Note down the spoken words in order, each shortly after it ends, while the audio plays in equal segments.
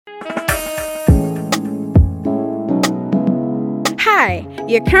Hi,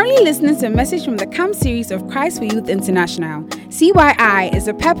 you're currently listening to a message from the CAMP series of Christ for Youth International. CYI is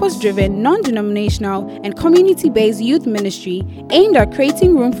a purpose-driven, non-denominational, and community-based youth ministry aimed at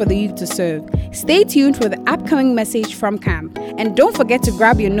creating room for the youth to serve. Stay tuned for the upcoming message from CAMP, and don't forget to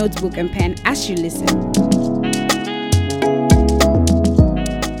grab your notebook and pen as you listen.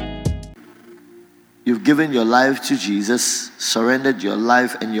 You've given your life to Jesus, surrendered your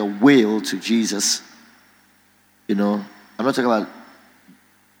life and your will to Jesus. You know, I'm not talking about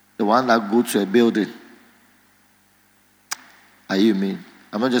the one that go to a building. Are you me?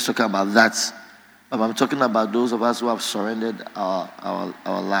 I'm not just talking about that. But I'm talking about those of us who have surrendered our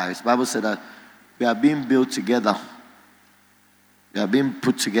lives. The Bible said that we are being built together. We are being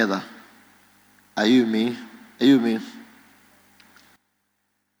put together. Are you me? Are you me?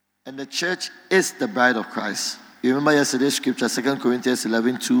 And the church is the bride of Christ. You remember yesterday's scripture, 2 Corinthians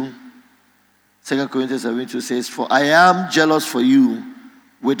 11:2? 2 Corinthians 11:2 says, "For I am jealous for you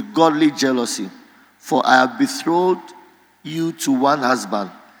with godly jealousy, for I have betrothed you to one husband,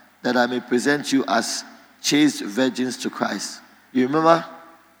 that I may present you as chaste virgins to Christ." You remember?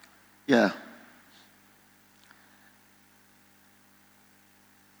 Yeah.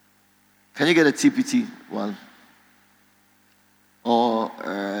 Can you get a TPT one? Or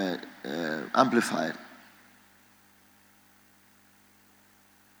amplified?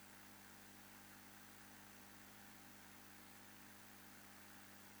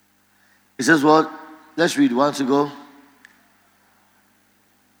 It says what? Let's read. 1 to go.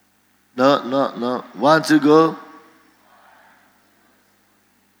 No. 1 to go.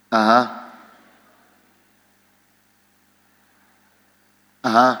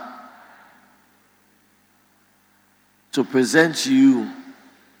 To present you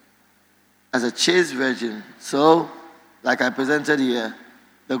as a chaste virgin. So, like I presented here,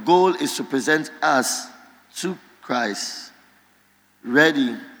 the goal is to present us to Christ,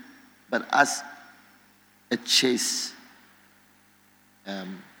 ready, but as a chaste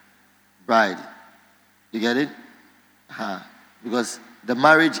bride. You get it? Because the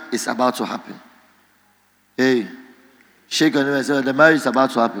marriage is about to happen. Hey, shake your neighbor and say, the marriage is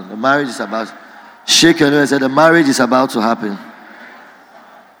about to happen. The marriage is about. Shake your neighbor and say, the marriage is about to happen.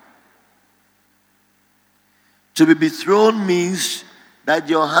 To be betrothed means that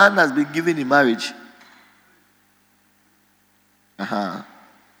your hand has been given in marriage.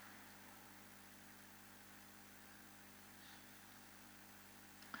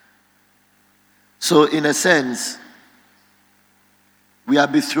 So, in a sense, we are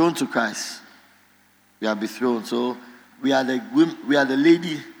betrothed to Christ. We are betrothed. So, we are the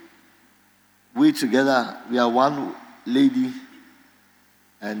lady. We together, we are one lady,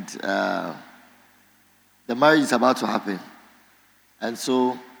 and the marriage is about to happen. And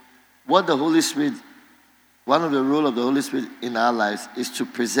so, what the Holy Spirit, one of the roles of the Holy Spirit in our lives is to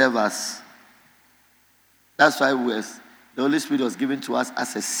preserve us. That's why the Holy Spirit was given to us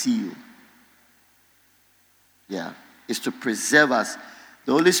as a seal. Yeah, it's to preserve us.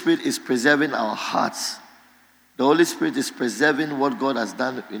 The Holy Spirit is preserving our hearts. The Holy Spirit is preserving what God has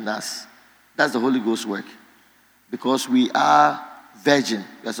done in us. That's the Holy Ghost work. Because we are virgin.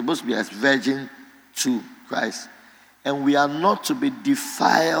 We are supposed to be as virgin to Christ. And we are not to be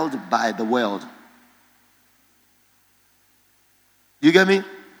defiled by the world. You get me?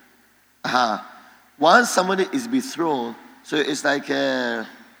 Once somebody is betrothed, so it's like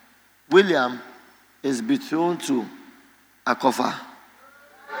William is betrothed to Akofa.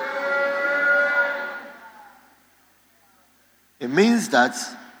 It means that,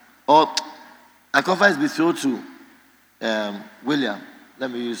 or Akofa is betrothed to William.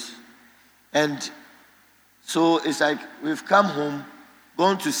 Let me use. And so it's like we've come home,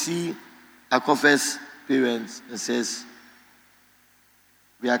 gone to see Akofa's parents, and says,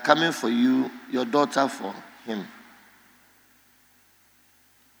 we are coming for you, your daughter for him.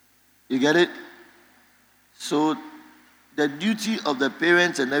 You get it? So the duty of the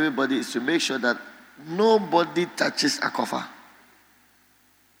parents and everybody is to make sure that nobody touches Akofa.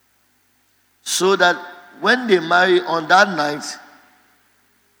 So that when they marry on that night,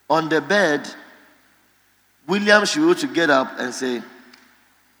 on the bed, William should be able to get up and say,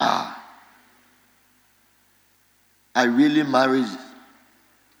 I really married,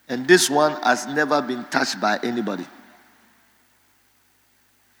 and this one has never been touched by anybody.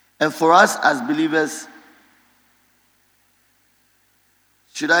 And for us as believers,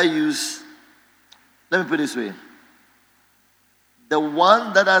 let me put it this way. The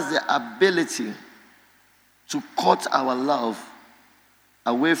one that has the ability to cut our love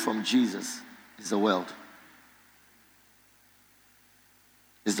away from Jesus is the world.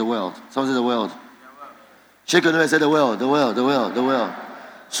 It's the world. Someone say the world. Shake your neighbor and say, the world, the world, the world, the world.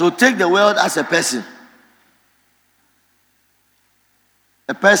 So take the world as a person.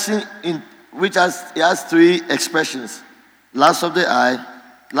 A person in which has three expressions: lust of the eye,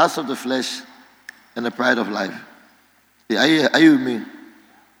 lust of the flesh, and the pride of life. Are you with me?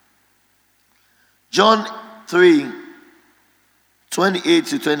 John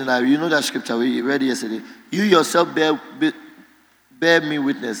 3:28-29. You know that scripture we read yesterday. You yourself bear me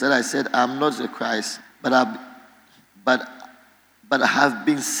witness that I said I am not the Christ, but I have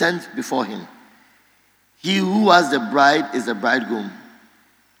been sent before him. He who has the bride is the bridegroom.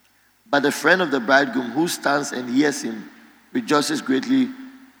 But the friend of the bridegroom who stands and hears him rejoices greatly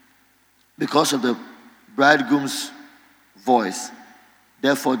because of the bridegroom's voice.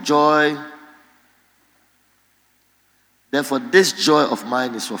 Therefore this joy of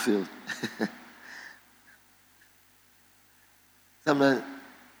mine is fulfilled. Sometimes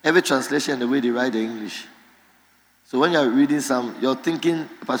every translation, the way they write the English. So when you're reading some, you're thinking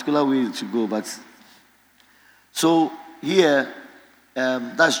a particular way to go. But so here,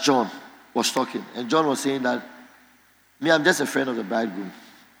 that's John was talking. And John was saying that, me, I'm just a friend of the bridegroom.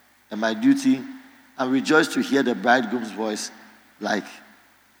 And my duty, I rejoice to hear the bridegroom's voice like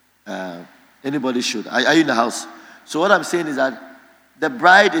anybody should. Are you in the house? So what I'm saying is that the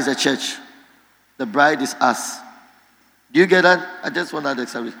bride is a church. The bride is us. Do you get that? I just want that to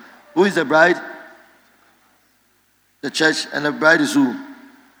establish. Who is the bride? The church. And the bride is who?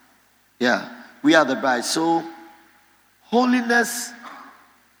 Yeah. We are the bride. So holiness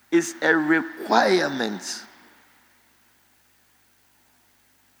is a requirement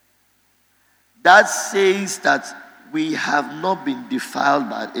that says that we have not been defiled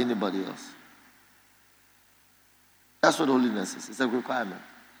by anybody else. That's what holiness is. It's a requirement.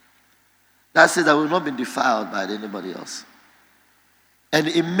 That says that we've not been defiled by anybody else. And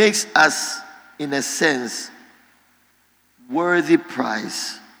it makes us, in a sense, worthy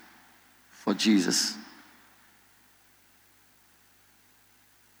prize for Jesus.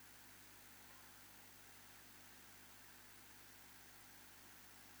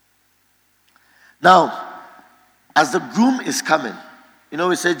 Now, as the groom is coming, you know,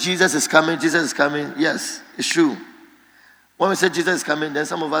 we said Jesus is coming, Jesus is coming. Yes, it's true. When we say Jesus is coming, then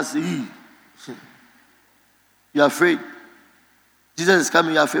some of us say, you're afraid. Jesus is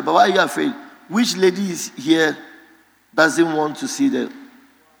coming, you're afraid. But why are you afraid? Which lady is here doesn't want to see the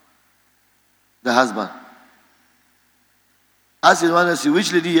husband? Ask anyone else,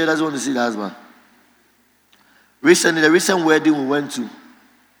 which lady here doesn't want to see the husband? Recently, the recent wedding we went to,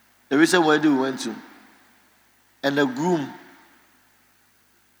 and the groom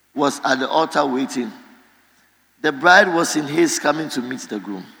was at the altar waiting. The bride was in haste coming to meet the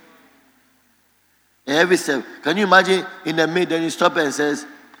groom. And every step, can you imagine in the mid, then you stop her and says,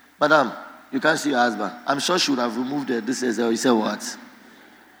 Madam, you can't see your husband. I'm sure she would have removed this as well. He said, what?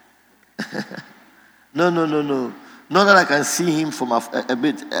 No. Not that I can see him from a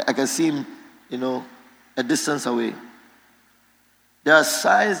bit. I can see him, a distance away. There are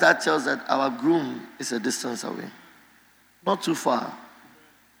signs that tells that our groom is a distance away. Not too far,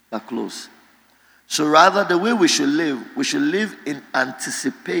 but close. So rather, the way we should live in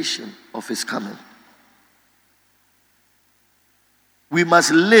anticipation of his coming. We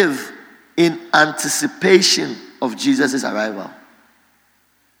must live in anticipation of Jesus' arrival.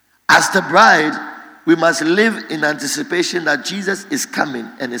 As the bride, we must live in anticipation that Jesus is coming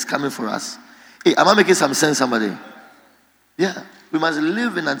and is coming for us. Hey, am I making some sense, somebody? Yeah. We must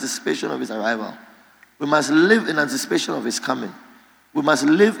live in anticipation of his arrival. We must live in anticipation of his coming. We must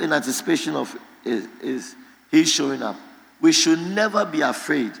live in anticipation of his showing up. We should never be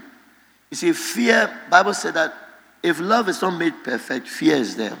afraid. You see, fear, Bible said that if love is not made perfect, fear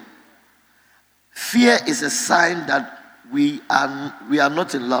is there. Fear is a sign that we are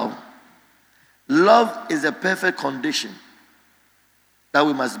not in love. Love is a perfect condition that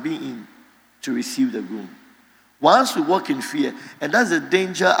we must be in to receive the groom. Once we walk in fear, and that's the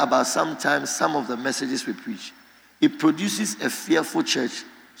danger about sometimes some of the messages we preach. It produces a fearful church,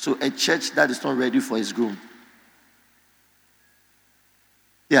 so a church that is not ready for his groom.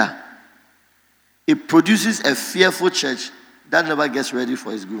 Yeah. It produces a fearful church that never gets ready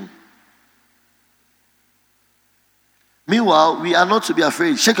for his groom. Meanwhile, we are not to be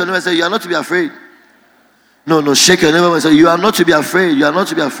afraid. Shake your neighbor and say, you are not to be afraid. No, shake your neighbor and say, you are not to be afraid. You are not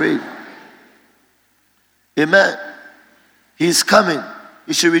to be afraid. Amen. He is coming.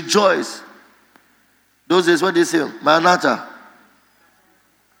 You should rejoice. Those days, what they say, Maranatha.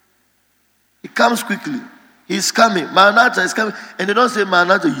 He comes quickly. He's coming. Maranatha is coming. And they don't say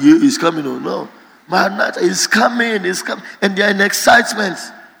Maranatha, yeah, he's coming. No. Maranatha is coming. He's coming. And they are in excitement.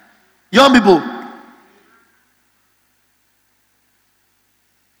 Young people,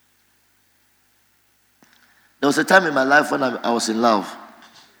 There was a time in my life when I was in love.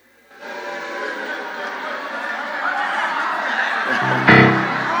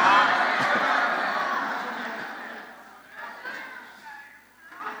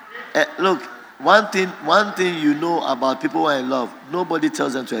 Look, one thing you know about people who are in love, nobody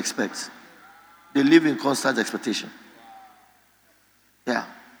tells them to expect. They live in constant expectation. Yeah.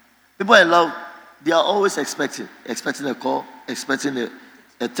 People in love, they are always expecting a call, expecting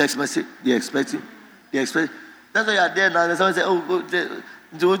a text message. They expect. That's why you are there now. And someone say, "Oh,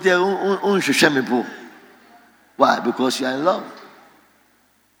 why? Because you are in love."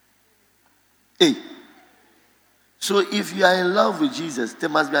 Hey. So if you are in love with Jesus, there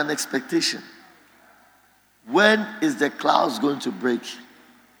must be an expectation. When is the clouds going to break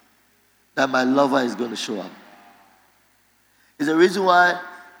that my lover is going to show up? It's the reason why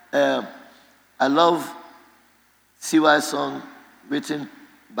I love CY's song written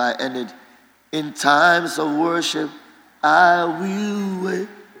by Enid. In times of worship, I will wait,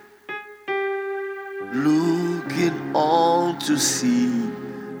 looking on to see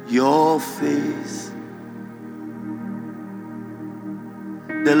your face.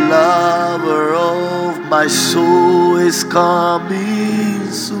 The lover of my soul is coming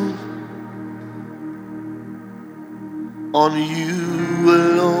soon. On you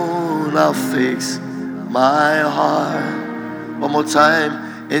alone I'll fix my heart. One more time.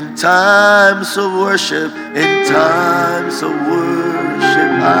 In times of worship, I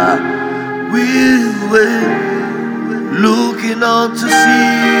will wait, looking on to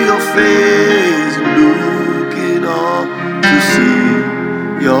see your face, looking on to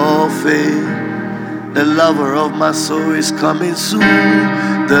see your face. The lover of my soul is coming soon.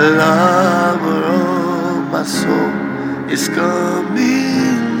 The lover of my soul is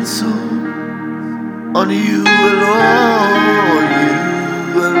coming soon. On you alone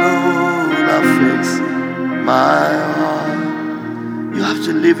I fix my heart. You have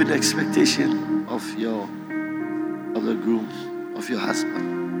to live in expectation of the groom, of your husband.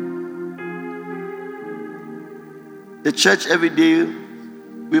 The church every day,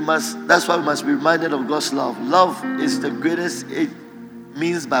 that's why we must be reminded of God's love. Love is the greatest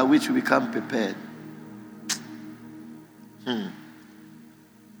means by which we become prepared.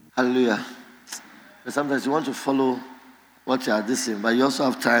 Hallelujah. But sometimes you want to follow what you are listening, but you also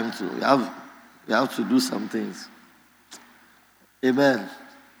have time to. You have to do some things. Amen.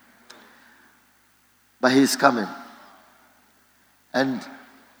 But He is coming, and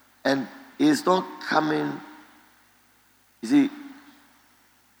He is not coming. You see,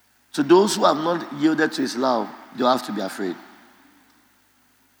 to those who have not yielded to His love, they have to be afraid.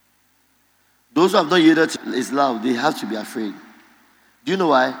 Those who have not yielded to His love, they have to be afraid. Do you know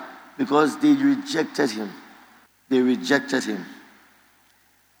why? Because they rejected Him. They rejected Him.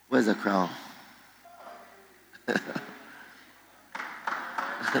 Where's the crown?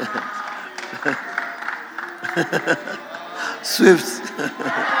 Swift.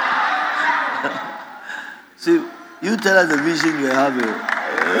 See, you tell us the vision you are having.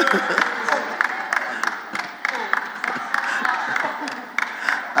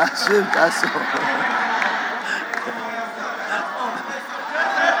 Swift, I saw.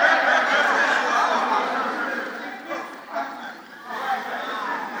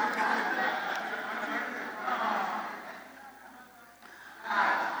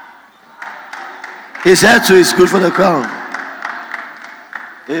 His head too is good for the crown.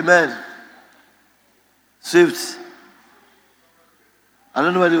 Amen. Swift. I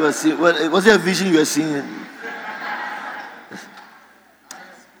don't know what you were seeing. Was it a vision you were seeing?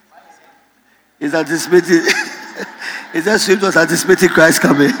 Is anticipating. Is that Swift was anticipating Christ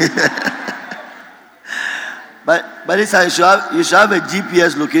coming? But this time you should have a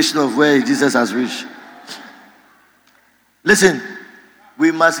GPS location of where Jesus has reached. Listen. We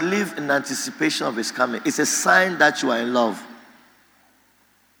must live in anticipation of His coming. It's a sign that you are in love.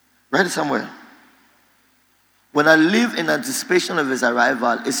 Write it somewhere. When I live in anticipation of His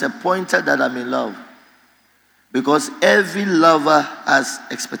arrival, it's a pointer that I'm in love. Because every lover has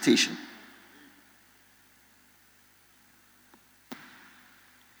expectation.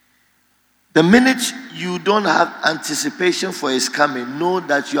 The minute you don't have anticipation for His coming, know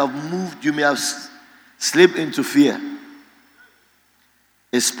that you have moved, you may have slipped into fear.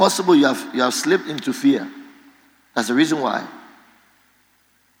 It's possible you have slipped into fear. That's the reason why.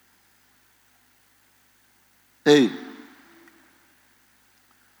 Hey,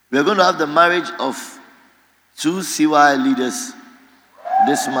 we are going to have the marriage of 2 CY leaders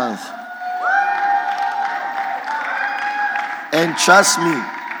this month. And trust me,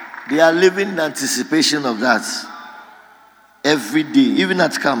 they are living in anticipation of that every day, even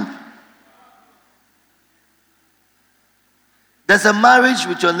at camp. There's a marriage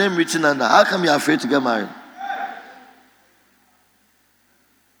with your name written under. How come you're afraid to get married?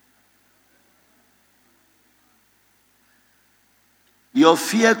 Your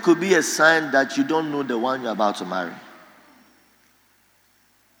fear could be a sign that you don't know the one you're about to marry.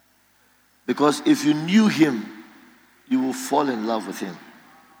 Because if you knew him, you will fall in love with him.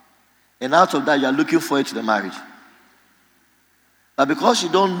 And out of that, you are looking forward to the marriage. But because you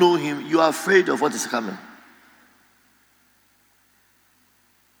don't know him, you are afraid of what is coming.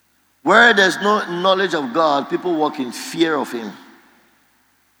 Where there's no knowledge of God, people walk in fear of him.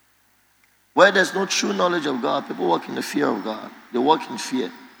 Where there's no true knowledge of God, people walk in the fear of God. They walk in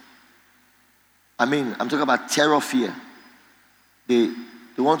fear. I'm talking about terror fear. They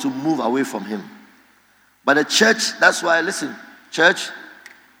want to move away from him. But the church, that's why, listen, church,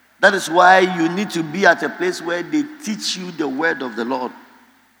 that is why you need to be at a place where they teach you the word of the Lord.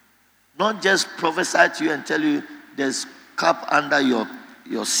 Not just prophesy to you and tell you there's cup under your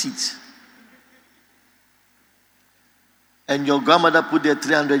seat. And your grandmother put there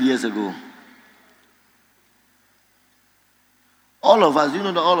 300 years ago. All of us, you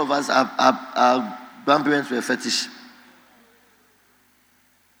know that all of us, our grandparents were fetish.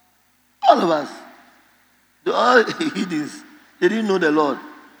 All of us. They all heathens. They didn't know the Lord.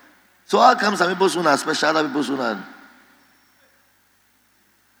 So how come some people soon are special, other people soon are?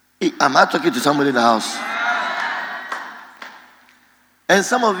 Hey, am I talking to somebody in the house? And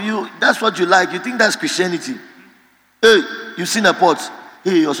some of you, that's what you like. You think that's Christianity. Hey, you've seen a pot.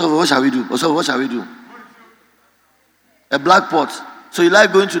 Hey, Osofu, what shall we do? Osofu, what shall we do? A black pot. So you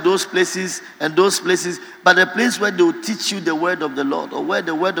like going to those places and those places, but the place where they will teach you the word of the Lord, or where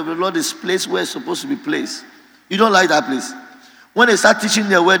the word of the Lord is placed where it's supposed to be placed. You don't like that place. When they start teaching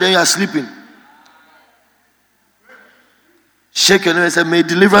the word, then you are sleeping. Shake your name and say, may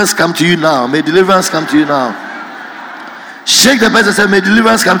deliverance come to you now. May deliverance come to you now. Shake the person and say, may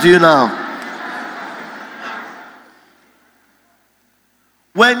deliverance come to you now.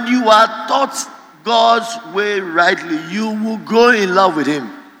 When you are taught God's way rightly, you will grow in love with him.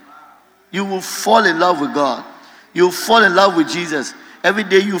 You will fall in love with God. You will fall in love with Jesus. Every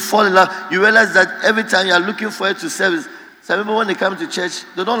day you fall in love. You realize that every time you are looking forward to service. Some people, when they come to church,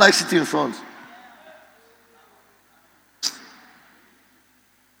 they don't like sitting in front.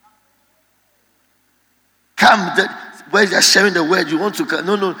 Come, where they are sharing the word, you want to come.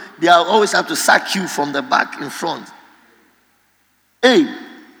 No, they always have to sack you from the back in front. Hey,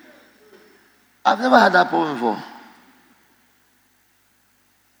 I've never had that problem before.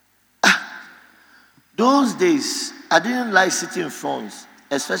 Those days, I didn't like sitting in front,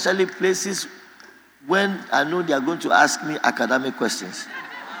 especially places when I know they are going to ask me academic questions.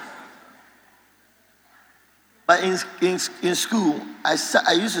 But in school, I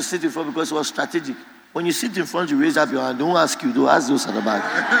used to sit in front because it was strategic. When you sit in front, you raise up your hand. Don't ask you, they'll ask those at the back.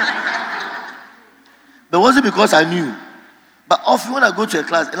 But it wasn't because I knew. But often when I go to a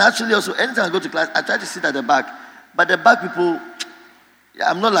class, and actually also anytime I go to class, I try to sit at the back. But the back people,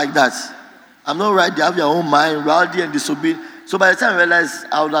 I'm not like that. I'm not right. They have their own mind, rowdy and disobedient. So by the time I realized,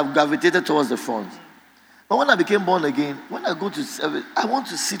 I would have gravitated towards the front. But when I became born again, when I go to service, I want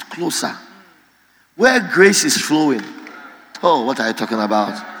to sit closer, where grace is flowing. Oh, what are you talking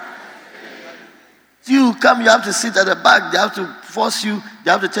about? You come, you have to sit at the back. They have to force you.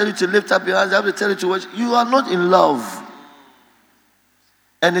 They have to tell you to lift up your hands. They have to tell you to watch. You are not in love.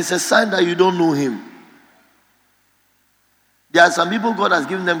 And it's a sign that you don't know him. There are some people God has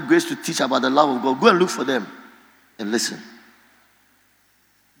given them grace to teach about the love of God. Go and look for them and listen.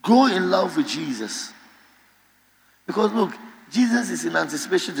 Grow in love with Jesus. Because look, Jesus is in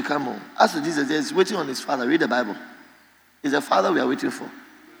anticipation to come home. As for Jesus, he's waiting on his Father. Read the Bible. It's the Father we are waiting for.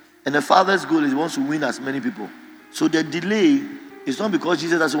 And the Father's goal is he wants to win as many people. So the delay is not because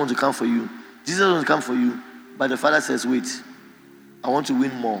Jesus doesn't want to come for you. Jesus wants to come for you. But the Father says, wait, I want to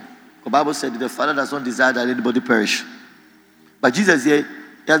win more. The Bible said the Father does not desire that anybody perish. But Jesus here,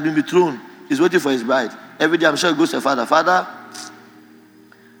 he has been betrothed. He's waiting for his bride. Every day I'm sure he goes to the Father. Father,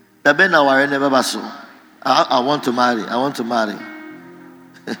 I want to marry. I want to marry.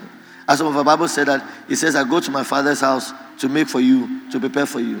 As some of the Bible said that, it says, I go to my Father's house to make for you, to prepare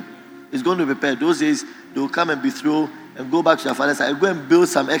for you. He's going to prepare. Those days, they will come and betroth and go back to their father's house. Go and build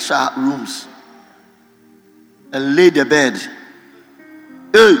some extra rooms and lay the bed.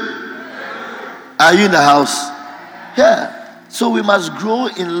 Hey, are you in the house? Yeah. So we must grow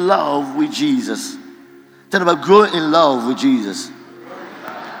in love with Jesus. Tell about grow in love with Jesus.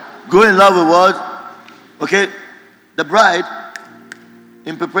 Grow in love with what? Okay. The bride,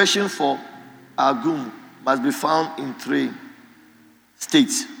 in preparation for our groom, must be found in 3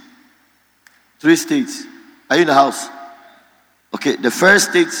 states. 3 states. Are you in the house? Okay, the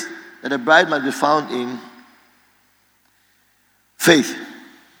first states that the bride must be found in faith.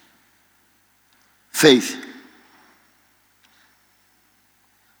 Faith.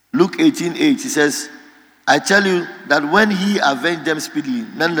 Luke 18:8, he says, I tell you that when he avenged them speedily,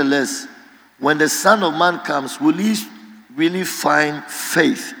 nonetheless, when the Son of Man comes, will he really find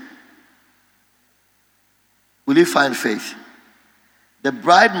faith? Will he find faith? The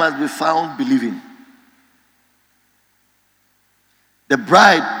bride must be found believing. The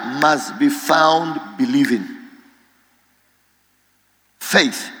bride must be found believing.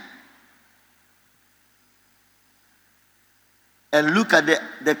 Faith. And look at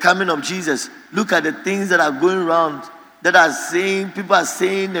the coming of Jesus. Look at the things that are going around, that are saying, people are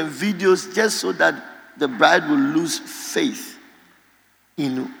saying in videos, just so that the bride will lose faith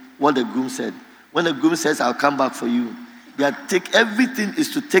in what the groom said. When the groom says, I'll come back for you, everything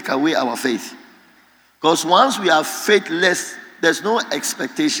is to take away our faith. Because once we are faithless, there's no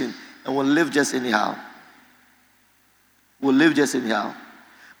expectation, and we'll live just anyhow. We'll live just anyhow.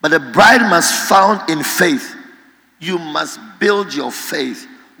 But the bride must found in faith. You must build your faith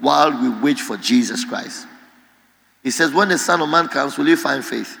while we wait for Jesus Christ. He says, when the Son of Man comes, will he find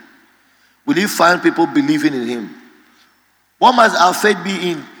faith? Will he find people believing in him? What must our faith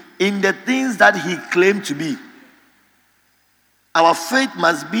be in? In the things that he claimed to be. Our faith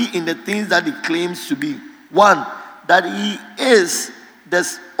must be in the things that he claims to be. One, that he is the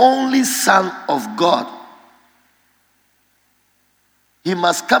only Son of God. He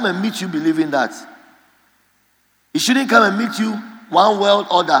must come and meet you believing that. He shouldn't come and meet you one world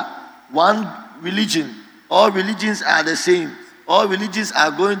order, one religion. All religions are the same. All religions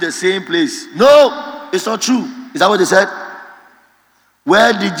are going the same place. No, it's not true. Is that what they said?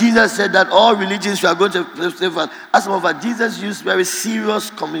 Where did Jesus say that all religions are going to save us? As a matter of fact, Jesus used very serious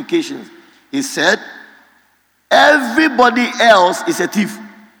communications. He said, everybody else is a thief.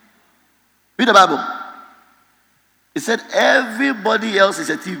 Read the Bible. He said, everybody else is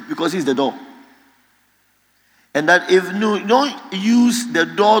a thief because he's the door. And that if you don't use the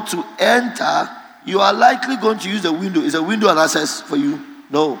door to enter, you are likely going to use the window. Is a window an access for you?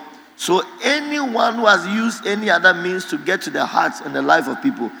 No. So anyone who has used any other means to get to the hearts and the life of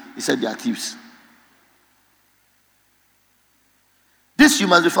people, he said they are thieves. This you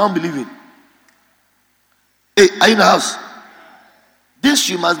must be found believing. Hey, are you in the house? This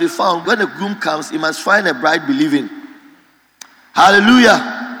you must be found. When the groom comes, he must find a bride believing.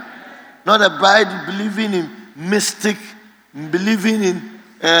 Hallelujah. Not a bride believing in mystic, believing in,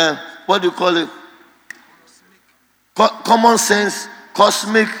 what do you call it? Common sense,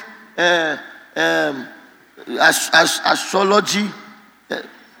 cosmic, astrology,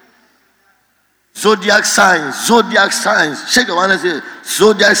 zodiac signs. Shake the one that says,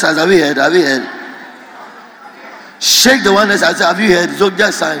 zodiac signs, have you heard? Shake the one that says, have you heard?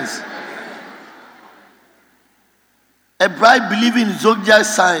 Zodiac signs. A bride believing in zodiac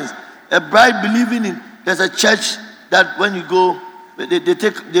signs. A bride believing in, there's a church that when you go, they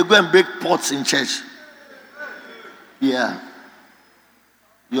go and break pots in church. Yeah.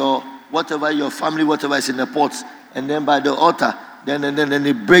 Your family, whatever is in the pots, and then by the altar, then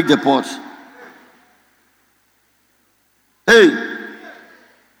they break the pot. Hey,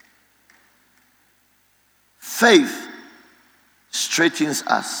 faith straightens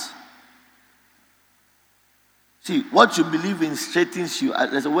us. See, what you believe in straightens you.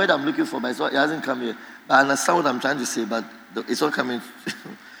 There's a word I'm looking for, but it hasn't come here. But I understand what I'm trying to say, but it's not coming.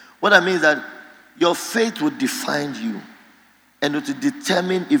 What I mean is that your faith will define you, and it will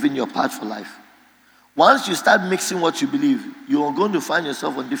determine even your path for life. Once you start mixing what you believe, you are going to find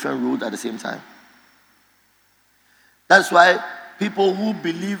yourself on different roads at the same time. That's why people who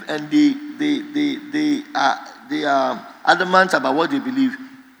believe and they are adamant about what they believe,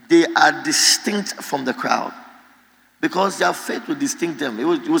 they are distinct from the crowd. Because their faith will distinct them. It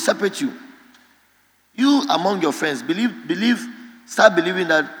will separate you. You among your friends, start believing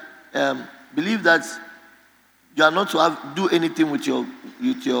that, believe that you are not to do anything with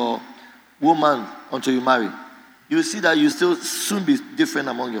your woman until you marry. You will see that you still soon be different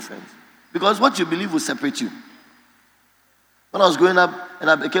among your friends. Because what you believe will separate you. When I was growing up and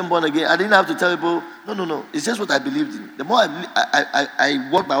I became born again, I didn't have to tell people, no, it's just what I believed in. The more I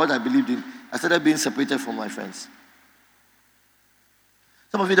walked by what I believed in, I started being separated from my friends.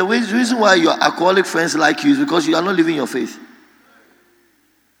 Some of you, the reason why your alcoholic friends like you is because you are not living your faith.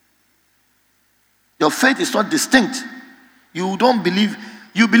 Your faith is not distinct. You believe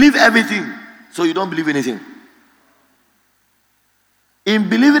everything, so you don't believe anything. In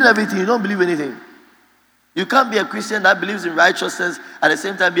believing everything, you don't believe anything. You can't be a Christian that believes in righteousness, at the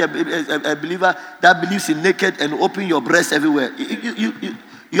same time be a believer that believes in naked and open your breast everywhere.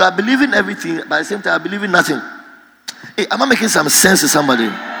 You are believing everything, but at the same time, are believing nothing. Hey, am I making some sense to somebody?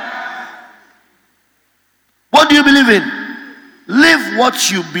 What do you believe in? Live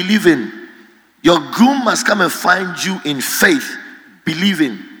what you believe in. Your groom must come and find you in faith,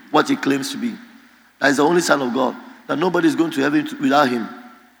 believing what he claims to be. That is the only Son of God. That nobody is going to heaven without him.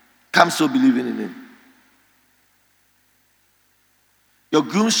 Come still believing in him. Your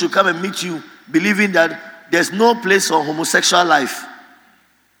groom should come and meet you believing that there's no place for homosexual life.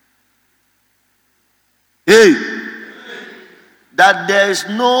 Hey! That there is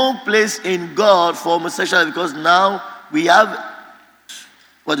no place in God for homosexuality, because now we have,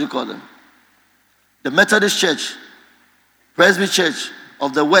 what do you call them? The Methodist Church, Presby Church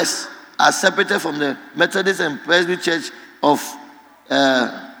of the West are separated from the Methodist and Presby Church of,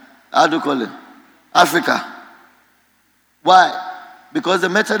 how do you call it? Africa. Why? Because the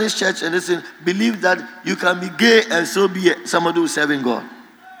Methodist Church and this believe that you can be gay and so be somebody who's serving God.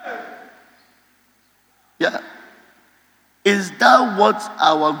 Yeah. Is that what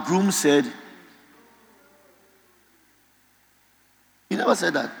our groom said? He never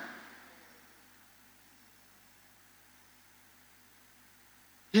said that.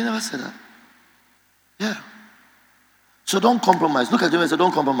 He never said that. Yeah. So don't compromise. Look at them and say,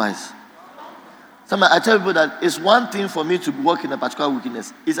 don't compromise. I tell people that it's one thing for me to walk in a particular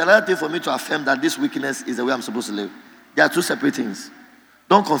wickedness. It's another thing for me to affirm that this wickedness is the way I'm supposed to live. They are two separate things.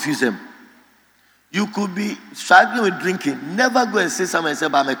 Don't confuse them. You could be struggling with drinking. Never go and say something and say,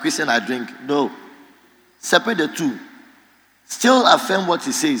 but I'm a Christian, I drink. No. Separate the two. Still affirm what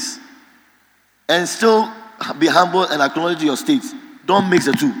he says. And still be humble and acknowledge your state. Don't mix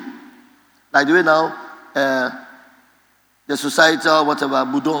the two. Like the way now, the societal, whatever,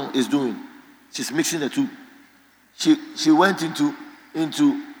 Budon is doing. She's mixing the two. She went into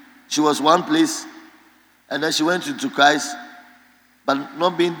she was one place, and then she went into Christ, but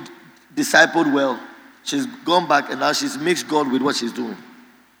not being discipled well. She's gone back, and now she's mixed God with what she's doing.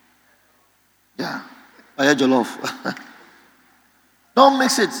 Yeah. I heard your love. Don't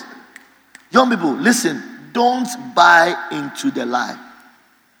mix it. Young people, listen. Don't buy into the lie.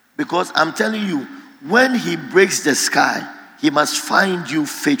 Because I'm telling you, when he breaks the sky, he must find you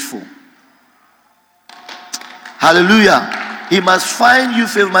faithful. Hallelujah. He must find you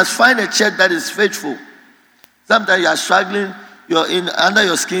faithful. He must find a church that is faithful. Sometimes you are struggling. You're under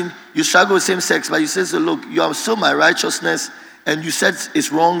your skin. You struggle with same sex. But you say, so look, you are still my righteousness. And you said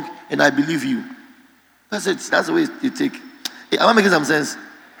it's wrong. And I believe you. That's it. That's the way you take. Hey, am I making some sense?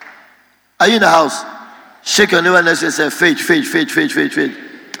 Are you in the house? Shake your neighbor and say, faith, faith, faith, faith, faith, faith.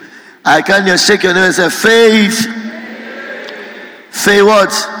 I can't hear. Shake your neighbor and say, faith. Faith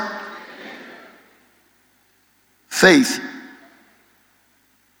what? Faith.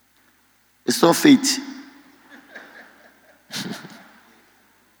 It's not faith.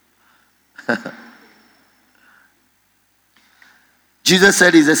 Jesus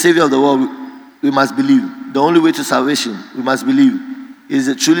said he's the Savior of the world. We must believe. The only way to salvation, we must believe.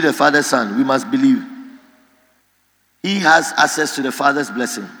 Is truly the Father's Son. We must believe. He has access to the Father's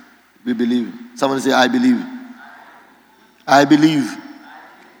blessing. We believe. Someone say, I believe. I believe.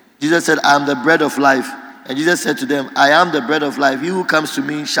 Jesus said, I am the bread of life. And Jesus said to them, I am the bread of life. He who comes to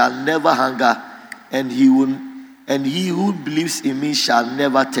me shall never hunger, and he who believes in me shall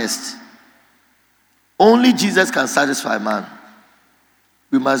never thirst. Only Jesus can satisfy man.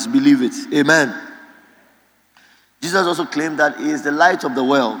 We must believe it. Amen. Jesus also claimed that he is the light of the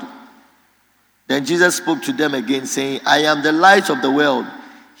world. Then Jesus spoke to them again, saying, I am the light of the world.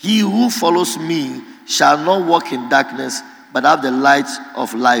 He who follows me shall not walk in darkness, but have the light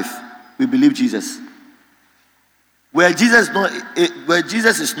of life. We believe Jesus. Where Jesus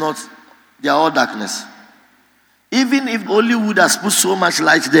is not, they are all darkness. Even if Hollywood has put so much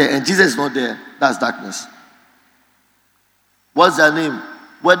light there and Jesus is not there, that's darkness. What's their name?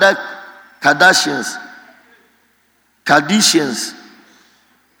 Whether Kardashians,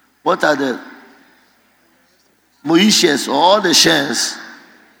 what are the Mauritius or all the Shans?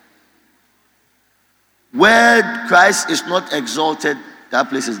 Where Christ is not exalted, that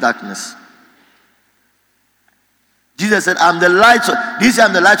place is darkness. Jesus said, I'm the light of,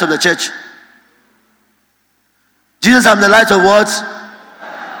 I'm the light of the church. Jesus, I'm the light of what?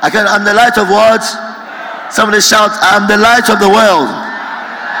 I'm the light of what? Somebody shout, I'm the light of the world.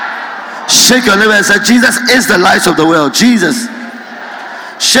 Shake your neighbor and say, Jesus is the light of the world. Jesus.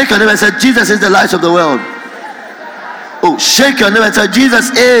 Shake your neighbor and say, Jesus is the light of the world. Oh, shake your neighbor and say, Jesus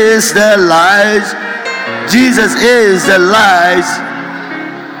is the light. Jesus is the light.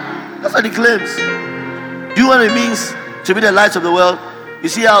 That's what he claims. Do you know what it means to be the light of the world? You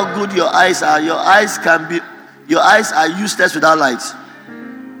see how good your eyes are. Your eyes are useless without light.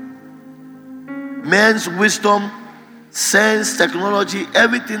 Man's wisdom, sense, technology,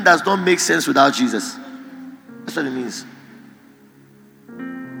 everything does not make sense without Jesus. That's what it means.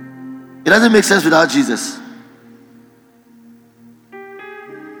 It doesn't make sense without Jesus.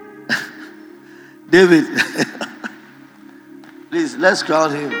 David, please, let's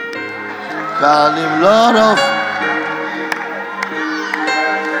crown him. Crown him Lord of.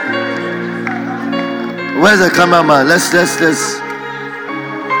 Where's the cameraman? Let's.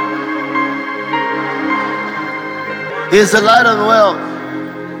 He's the light of the world.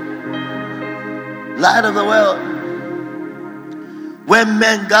 Light of the world. When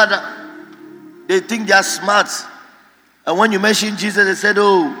men gather, they think they are smart. And when you mention Jesus, they said,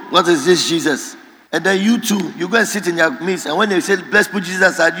 oh, what is this Jesus? And then you too, you go and sit in your midst. And when they say, let's put Jesus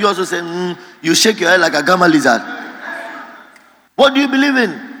aside, you also say, you shake your head like a gamma lizard. What do you believe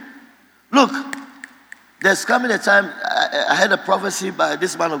in? Look, there's coming a time, I had a prophecy by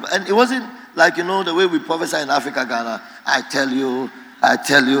this man, and it wasn't like, the way we prophesy in Africa, Ghana. I tell you.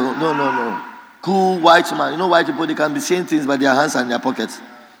 No. Cool white man. White people, they can be saying things by their hands and their pockets.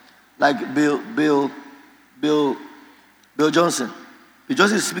 Like Bill Johnson. Bill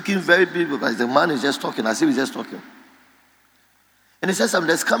Johnson is speaking very big, but the man is just talking, as if he's just talking. And he says something,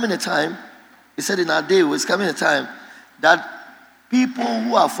 there's coming a time, he said in our day, it's coming a time that people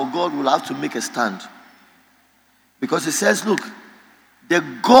who are for God will have to make a stand. Because he says, look, the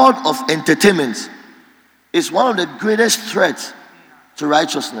God of entertainment is one of the greatest threats to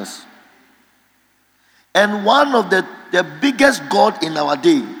righteousness. And one of the biggest God in our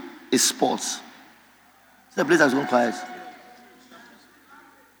day is sports. See the place has gone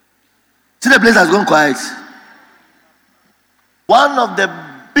quiet. One of the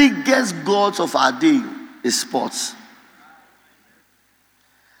biggest gods of our day is sports.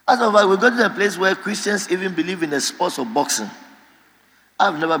 As a matter, we got to a place where Christians even believe in the sports of boxing.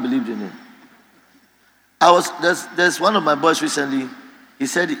 I've never believed in it. There's one of my boys recently, he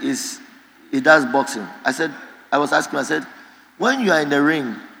said he does boxing. I was asking him, when you are in the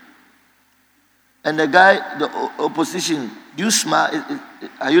ring, and the guy, the opposition, do you smile?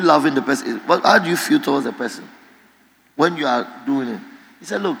 Are you loving the person? How do you feel towards the person when you are doing it? He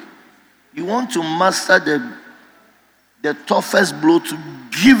said, look, you want to master the toughest blow to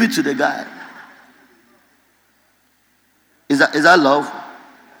give it to the guy. Is that love?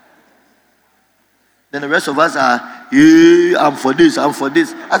 Then the rest of us are, yeah, I'm for this. As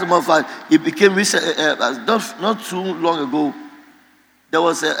a matter of fact, it became recent, not too long ago, there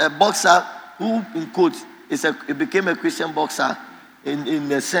was a boxer who, in quote, it became a Christian boxer in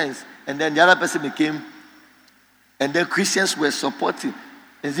a sense, and then the other person became, and then Christians were supporting.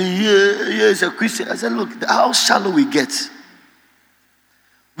 And said, yeah, he's a Christian. I said, look, how shallow we get.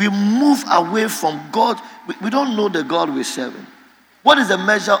 We move away from God. We don't know the God we're serving. What is the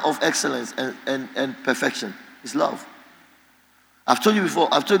measure of excellence and perfection? It's love. I've told you before,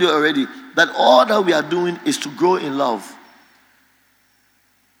 I've told you already, that all that we are doing is to grow in love.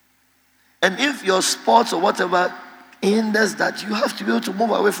 And if your sports or whatever hinders that, you have to be able to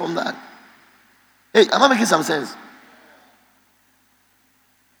move away from that. Hey, am I making some sense?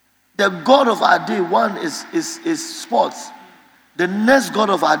 The God of our day, one is sports. The next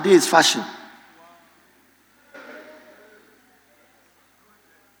God of our day is fashion.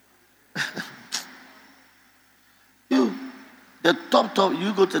 You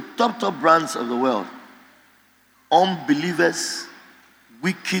go to top brands of the world. Unbelievers,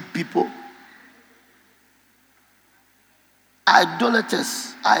 wicked people,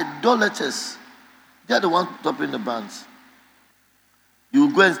 idolaters. They are the ones topping the brands.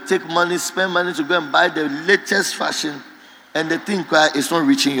 You go and take money, spend money to go and buy the latest fashion, and the thing is not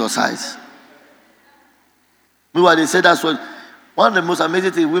reaching your size. Meanwhile, they say that's one of the most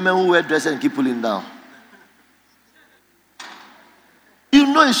amazing things, women who wear dresses and keep pulling down. You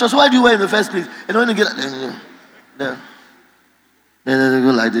know it's just, why do you wear in the first place? And when you get then they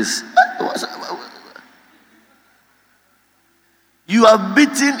go like this. You are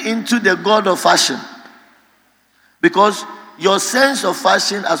beaten into the God of fashion because your sense of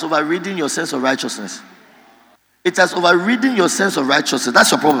fashion has overridden your sense of righteousness. It has overridden your sense of righteousness.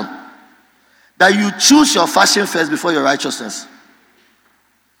 That's your problem. That you choose your fashion first before your righteousness.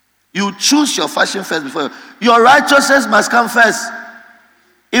 You choose your fashion first before your righteousness must come first.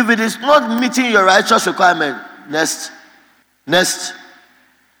 If it is not meeting your righteous requirement, next,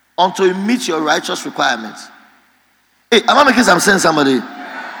 until you meet your righteous requirements. Hey, am I making some sense, somebody?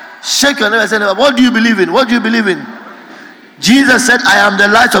 Shake your neighbor and say, what do you believe in? What do you believe in? Jesus said, I am the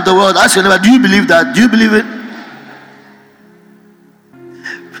light of the world. Ask your neighbor, do you believe that? Do you believe it?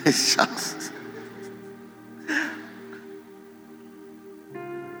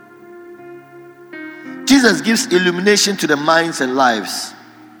 Jesus gives illumination to the minds and lives.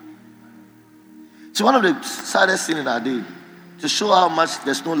 So one of the saddest things in our day, to show how much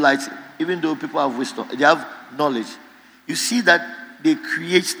there's no light, even though people have wisdom, they have knowledge. You see that they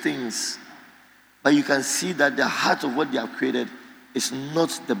create things, but you can see that the heart of what they have created is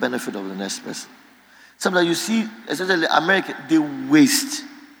not the benefit of the next person. Sometimes you see, especially America, they waste.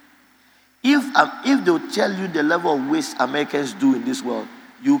 If they will tell you the level of waste Americans do in this world,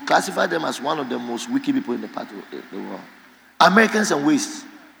 you classify them as one of the most wicked people in the part of the world. Americans and waste.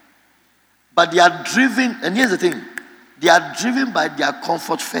 But they are driven, and here's the thing, they are driven by their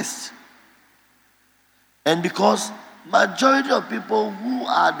comfort first. And because majority of people who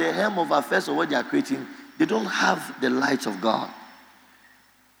are the hem of affairs of what they are creating, they don't have the light of God.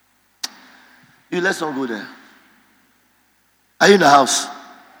 Let's not go there. Are you in the house?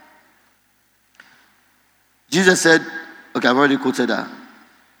 Jesus said, okay, I've already quoted that.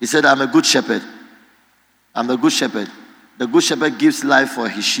 He said, I'm a good shepherd. I'm the good shepherd. The good shepherd gives life for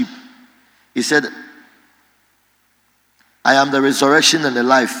his sheep. He said, I am the resurrection and the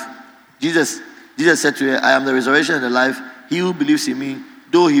life. Jesus said to her, I am the resurrection and the life. He who believes in me,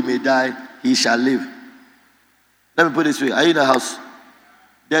 though he may die, he shall live. Let me put it this way. Are you in the house?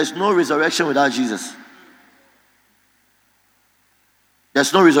 There's no resurrection without Jesus.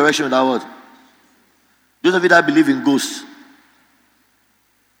 There's no resurrection without what? Those of you that believe in ghosts.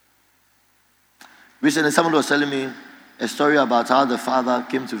 Recently, someone was telling me a story about how the father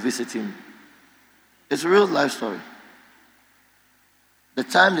came to visit him. It's a real life story. The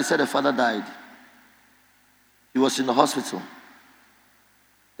time they said the father died, he was in the hospital.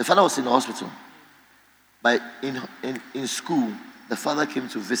 The father was in the hospital. But in school, the father came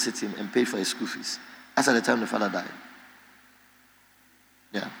to visit him and paid for his school fees. That's at the time the father died.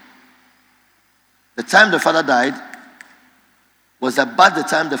 Yeah. The time the father died was about the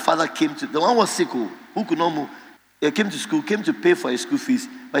time the father came to, the one was sick who could not move. He came to school, came to pay for his school fees,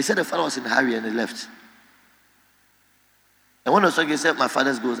 but he said the father was in a hurry and he left. And when I was talking, he said, my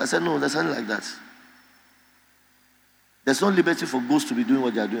father's ghost. I said, no, there's nothing like that. There's no liberty for ghosts to be doing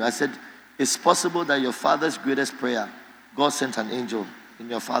what they are doing. I said, it's possible that your father's greatest prayer, God sent an angel in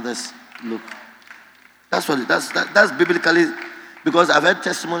your father's look. That's biblically, because I've heard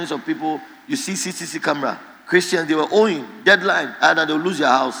testimonies of people, you see CCTV camera, Christians, they were owing deadline, either they'll lose your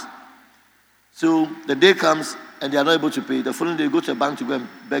house. So the day comes and they are not able to pay. The following day, they go to a bank to go and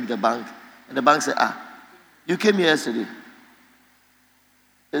beg the bank. And the bank said, you came here yesterday.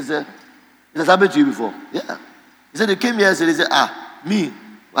 He said, it has happened to you before. Yeah. He said, they came here yesterday. He said, me.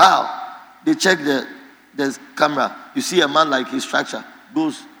 Wow. They checked the camera. You see a man like his structure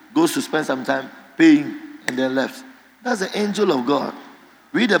goes to spend some time paying and then left. That's the angel of God.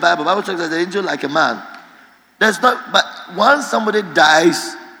 Read the Bible. Bible talks about the angel like a man. But once somebody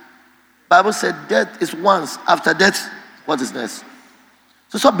dies, Bible said death is once. After death, what is next?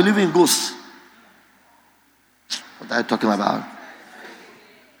 So stop believing in ghosts. What are you talking about?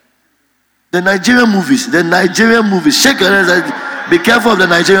 The Nigerian movies. Shake your hands. Be careful of the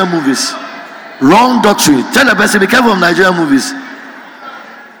Nigerian movies. Wrong doctrine. Tell the person, be careful of Nigerian movies.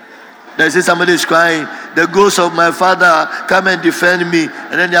 They say somebody is crying, the ghost of my father, come and defend me.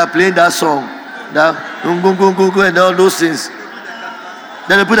 And then they are playing that song. And all those things.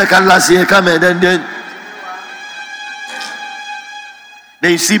 Then they put the candles here, come and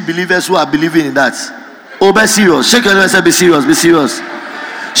then you see believers who are believing in that. Oh, be serious. Shake your hand and say, be serious, be serious.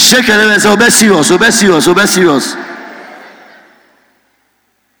 Shake your hand and say, oh, be serious, oh, be serious, oh, be serious.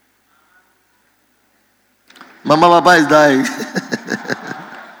 Mama Papa is dying.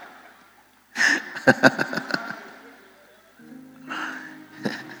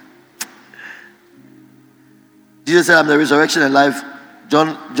 Jesus said, I'm the resurrection and life.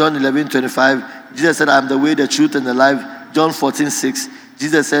 John 11:25. Jesus said, I am the way, the truth, and the life. John 14:6.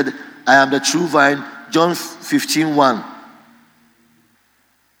 Jesus said, I am the true vine. John 15:1.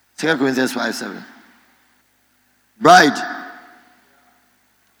 2 Corinthians 5:7. Bride.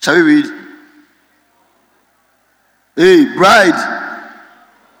 Shall we read? Hey, bride.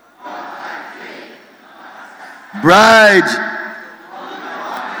 Bride.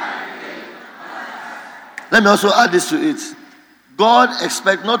 Let me also add this to it. God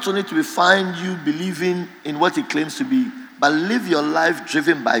expects not only to find you believing in what he claims to be, but live your life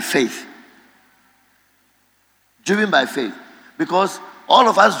driven by faith. Driven by faith. Because all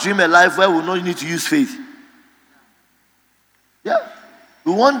of us dream a life where we don't need to use faith. Yeah.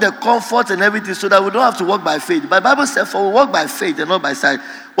 We want the comfort and everything so that we don't have to walk by faith. But the Bible said, for we walk by faith and not by sight.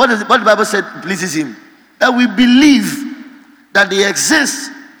 What the Bible said pleases him? That we believe that they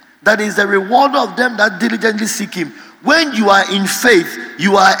exist, that is the rewarder of them that diligently seek him. When you are in faith,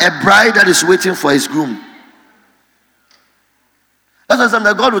 you are a bride that is waiting for his groom. That's why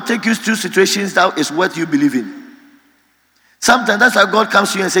sometimes God will take you through situations that is worth you believing. Sometimes that's why God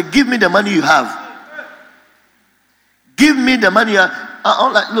comes to you and says, give me the money you have. Give me the money.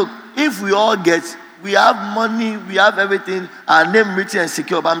 I'm like, look, if we all we have money, we have everything, our name written and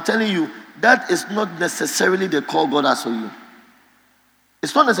secure. But I'm telling you, that is not necessarily the call God has for you.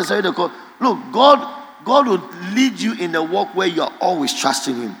 It's not necessarily the call. Look, God will lead you in a walk where you are always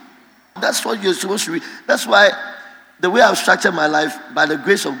trusting him. That's what you're supposed to be. That's why the way I've structured my life, by the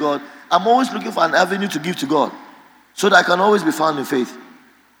grace of God, I'm always looking for an avenue to give to God so that I can always be found in faith.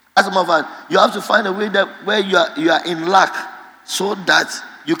 As a matter of fact, you have to find a way that where you are in lack so that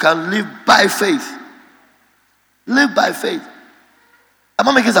you can live by faith. Live by faith. Am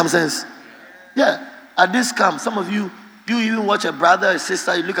I making some sense? Yeah. At this camp, some of you even watch a brother, a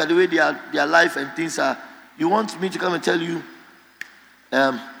sister, you look at the way their life and things are. You want me to come and tell you,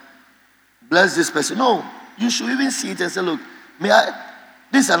 bless this person. No. You should even see it and say, look,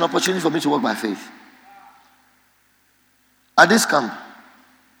 this is an opportunity for me to walk by faith. At this camp,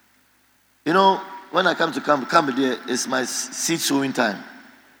 you know, when I come to camp there is my seed sowing time.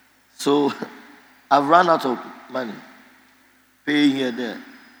 So I've run out of money, paying here and there.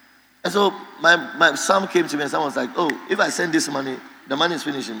 And so my son came to me and someone was like, oh, if I send this money, the money is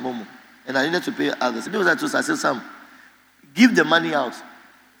finishing, Momo. And I needed to pay others. And I said, Sam, give the money out.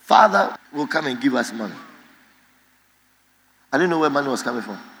 Father will come and give us money. I didn't know where money was coming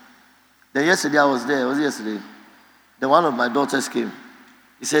from. Then yesterday I was there. Was it yesterday? Then one of my daughters came.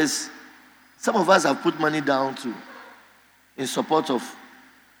 He says, some of us have put money down too in support of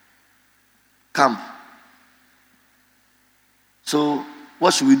camp. So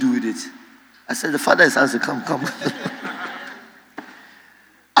what should we do with it? I said, the father is answering, come.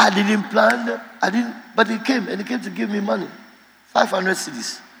 I didn't plan that. But he came to give me money. 500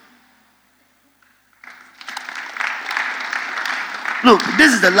 cedis. Look,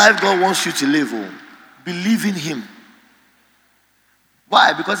 this is the life God wants you to live. Believe in him.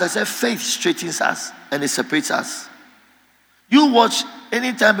 Why? Because I said faith straightens us and it separates us. You watch,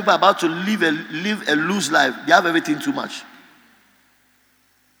 anytime people are about to live a loose life, they have everything too much.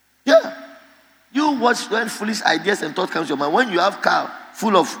 Yeah. You watch when foolish ideas and thoughts come to your mind. When you have car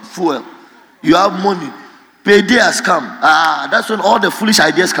full of fuel, you have money, payday has come. That's when all the foolish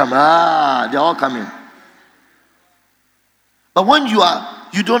ideas come. They're all coming. But when you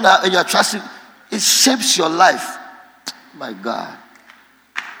don't have, and you're trusting, it shapes your life. My God.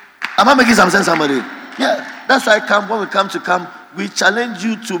 Am I making some sense, somebody? Yeah. That's why when we come to camp, we challenge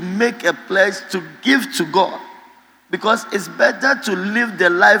you to make a pledge to give to God. Because it's better to live the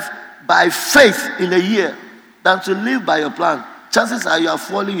life by faith in a year than to live by your plan. Chances are you are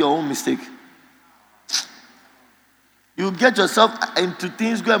following your own mistake. You get yourself into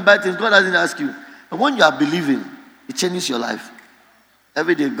things, go and buy things. God doesn't ask you. And when you are believing, it changes your life.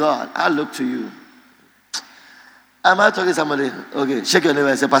 Every day, God, I look to you. Am I talking to somebody? Okay, shake your neighbor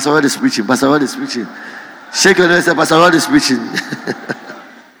and say, Pastor Rod is preaching. Pastor Rod is preaching. Shake your neighbor and say, Pastor Rod is preaching.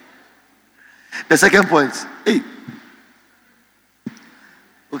 The second point. Hey.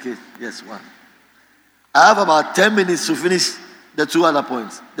 Okay, yes, one. I have about 10 minutes to finish the two other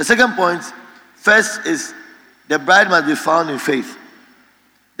points. The second point, first is the bride must be found in faith.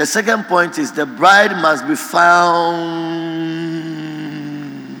 The second point is the bride must be found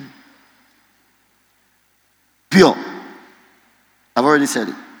pure. I've already said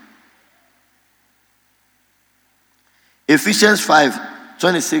it. Ephesians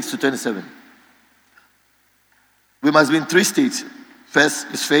 5:26-27. We must be in three states. First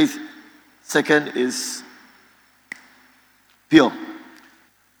is faith. Second is pure.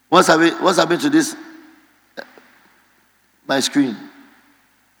 What's happened to this? My screen.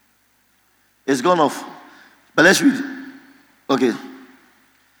 It's gone off. But let's read. Okay.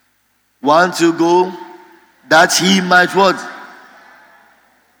 1, 2, go. That he might what?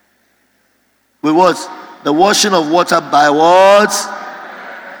 With what? The washing of water by what?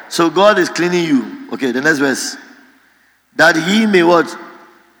 So God is cleaning you. Okay, the next verse. That he may what?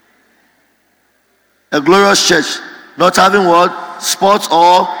 A glorious church, not having what? Spot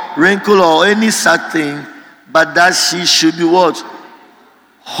or wrinkle or any such thing, but that she should be what?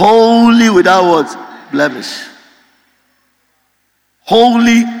 Holy without what? Blemish.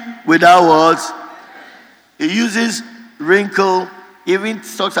 Holy without what? He uses wrinkle, even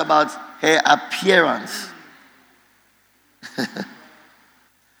talks about her appearance.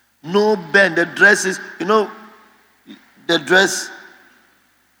 No bend. The dress is, the dress,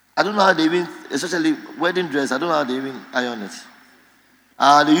 I don't know how they even, especially wedding dress, I don't know how they even iron it.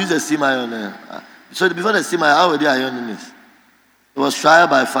 They use a steam iron. So before the steam iron, how were they ironing it? It was trial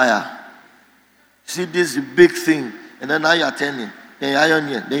by fire. See this big thing, and then now you are turning. Then you iron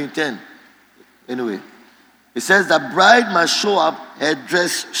here, then you turn. Anyway, it says the bride must show up her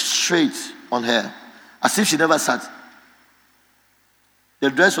dress straight on her, as if she never sat. The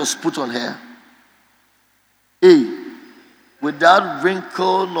dress was put on her. Without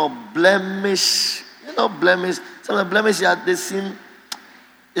wrinkle nor blemish. Blemish. Some of the blemishes, they seem,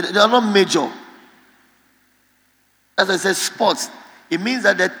 they are not major. As I said, spots. It means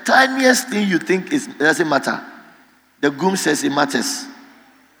that the tiniest thing you think it doesn't matter. The groom says it matters.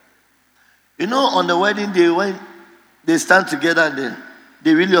 On the wedding day, when they stand together and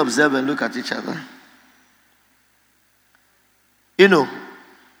they really observe and look at each other.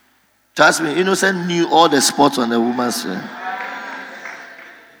 Trust me, Innocent knew all the spots on the woman's face.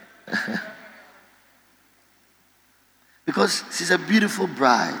 Because she's a beautiful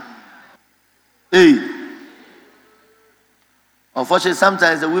bride. Unfortunately,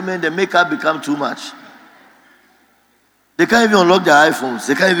 sometimes the women, the makeup become too much. They can't even unlock their iPhones.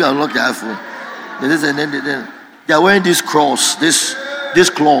 They are wearing this cross, this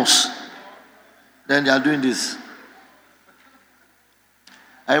claws. Then they are doing this.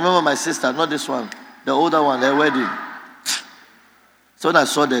 I remember my sister, not this one, the older one, their wedding. So when I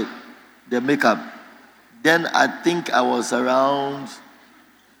saw the makeup, then I think I was around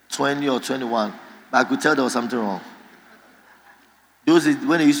 20 or 21. But I could tell there was something wrong. Those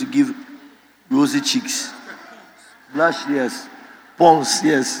when they used to give rosy cheeks. Blush, yes. Pons,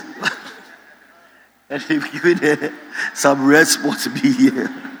 yes. And they give it some red spots to be here.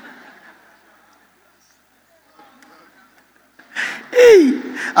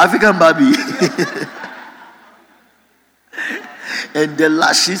 African Barbie. And the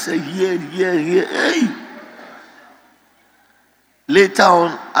lashes are here. Later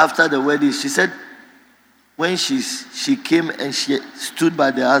on, after the wedding, she said, when she came and she stood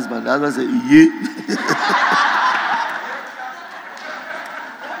by the husband said, yeah.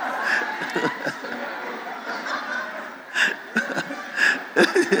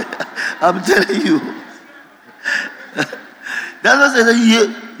 I'm telling you. That was a year.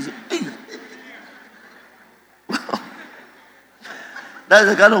 That's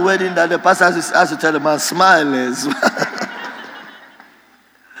the kind of wedding that the pastor has to tell the man, smile.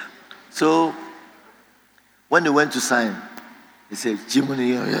 So, when they went to sign, they said,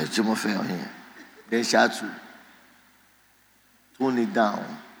 Jimony, here. Then she had to tone it down.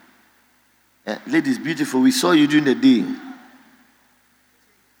 Ladies, beautiful, we saw you during the day.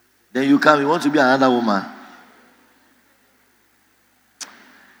 Then you come, you want to be another woman.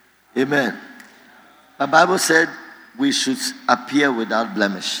 Amen. The Bible said we should appear without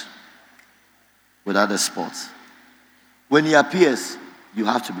blemish, without a spot. When he appears, you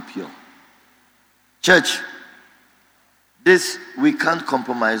have to be pure. Church, this, we can't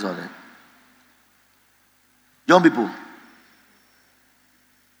compromise on it. Young people,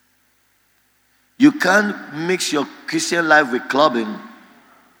 you can't mix your Christian life with clubbing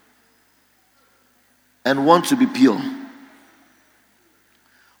and want to be pure.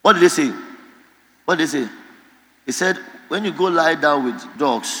 What did they say? He said, when you go lie down with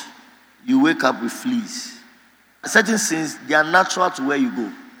dogs, you wake up with fleas. Certain sins, they are natural to where you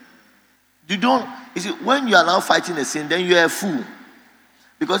go. You see, when you are now fighting a sin, then you are a fool.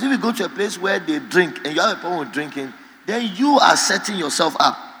 Because if you go to a place where they drink and you have a problem with drinking, then you are setting yourself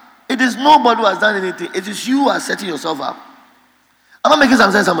up. It is nobody who has done anything. It is you who are setting yourself up. Am I making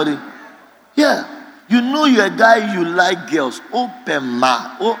some sense, somebody? Yeah. You know you're a guy, you like girls. Open.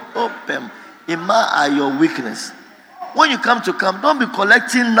 Ima are your weakness. When you come to camp, don't be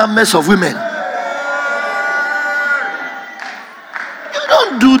collecting numbers of women. You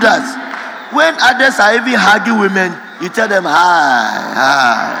don't do that. When others are even hugging women, you tell them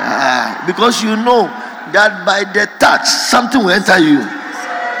hi. Because you know that by the touch, something will enter you.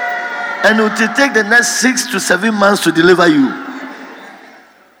 And it will take the next 6 to 7 months to deliver you.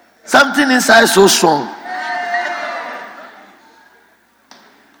 Something inside so strong.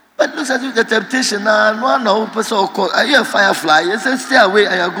 But look at you, the temptation now. No person will call. Are you a firefly? You say, stay away,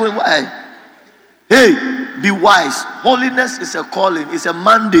 and you're going, why? Hey, be wise. Holiness is a calling, it's a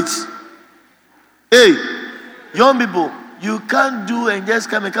mandate. Hey, young people, you can't do and just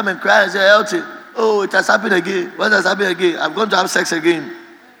come and cry and say, oh, it has happened again. What has happened again? I'm going to have sex again.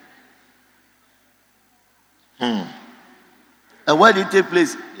 And where did it take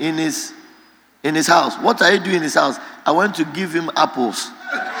place? In his house. What are you doing in his house? I want to give him apples.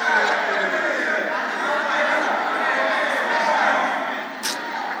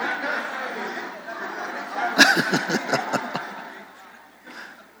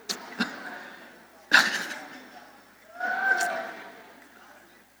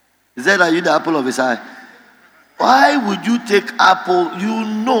 He said, are you the apple of his eye? Why would you take apple? You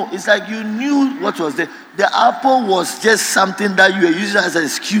know, it's like you knew what was there. The apple was just something that you were using as an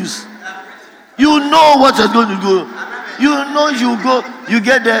excuse. You know what was going to go. You know you go, you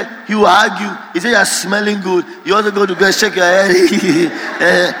get there, he will argue. He say you're smelling good. You also go to go and shake your head.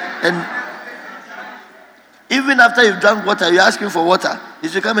 And even after you've drunk water, you're asking for water. He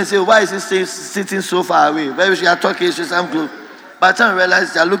should come and say, why is he sitting so far away? Maybe you are talking, you should sound close. By the time you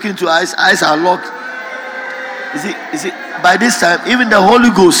realize you're looking to eyes are locked. You see, by this time, even the Holy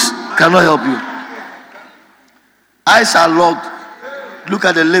Ghost cannot help you. Eyes are locked. Look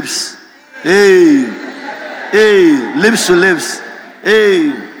at the lips. Hey, lips to lips.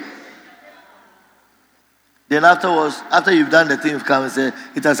 Hey. Then afterwards, after you've done the thing, you've come and say,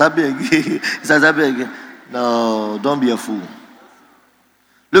 it has happened again. It has happened again. No, don't be a fool.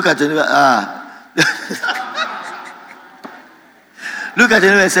 Look at your neighbor. Look at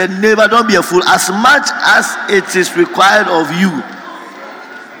your neighbor and say, neighbor, don't be a fool. As much as it is required of you.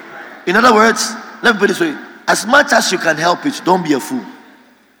 In other words, let me put it this way. As much as you can help it, don't be a fool.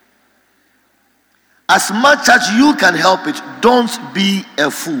 As much as you can help it, don't be a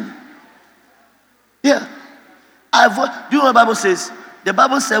fool. Yeah. Do you know what the Bible says? The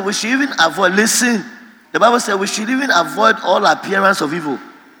Bible said we should even avoid, listen. The Bible said we should even avoid all appearance of evil.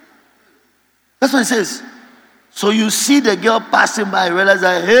 That's what it says. So you see the girl passing by and realize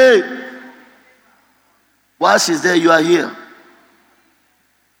that, hey, while she's there, you are here.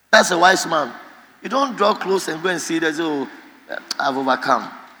 That's a wise man. You don't draw close and go and see that, oh, I've overcome.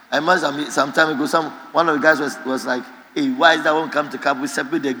 I remember some time ago, one of the guys was like, hey, why is that one come to camp? We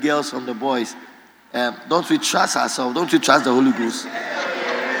separate the girls from the boys. Don't we trust ourselves? Don't we trust the Holy Ghost?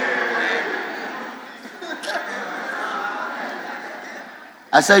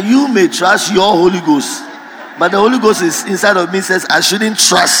 I said, you may trust your Holy Ghost. But the Holy Ghost is inside of me says, I shouldn't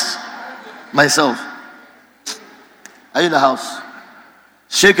trust myself. Are you in the house?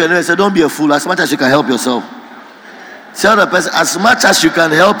 Shake your hand and say, don't be a fool. As much as you can help yourself. Tell the person, as much as you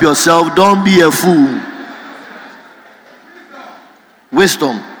can help yourself, don't be a fool.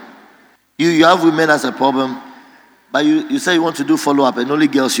 Wisdom. You have women as a problem, but you say you want to do follow-up, and only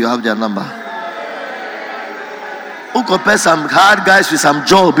girls, you have their number. Who compares some hard guys with some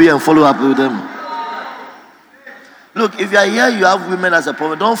job and follow up with them? Look, if you are here, you have women as a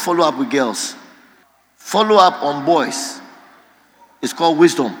problem, don't follow up with girls. Follow up on boys. It's called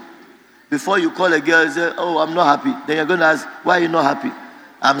wisdom. Before you call a girl and say, oh, I'm not happy. Then you're going to ask, why are you not happy?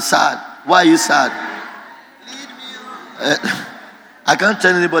 I'm sad. Why are you sad? I can't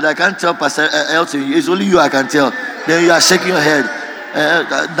tell anybody. I can't tell Pastor Elton. It's only you I can tell. Then you are shaking your head.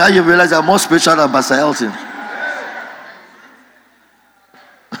 Now you realize I'm more spiritual than Pastor Elton.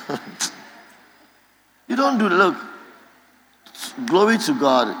 You don't do that. Look, glory to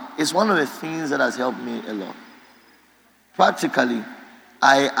God. It's one of the things that has helped me a lot. Practically,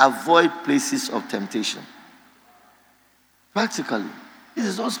 I avoid places of temptation. Practically. This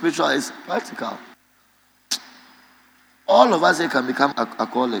is not spiritual, it's practical. All of us here can become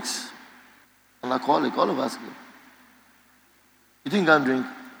alcoholics. An alcoholic, all of us can. You think you can drink?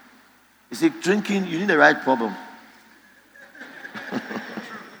 You see, drinking, you need the right problem.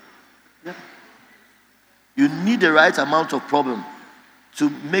 Yeah. You need the right amount of problem to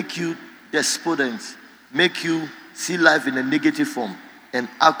make you despondent, make you see life in a negative form. And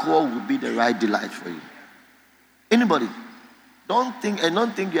alcohol will be the right delight for you. Anybody? Don't think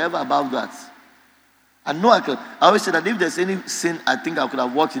you're ever above that. I know I always say that if there's any sin I think I could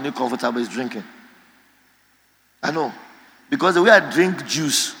have walked in it comfortable is drinking. I know. Because the way I drink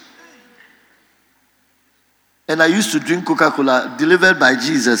juice, and I used to drink Coca-Cola delivered by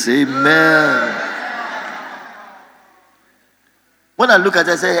Jesus. Amen. When I look at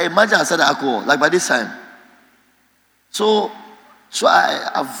it, I say, hey, imagine I said alcohol, like by this time. So I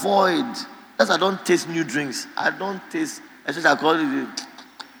avoid, that's why I don't taste new drinks. I don't taste, especially alcohol.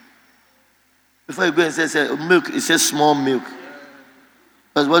 Before you go and say milk, it says small milk.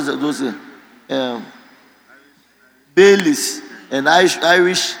 But what's those? Baileys and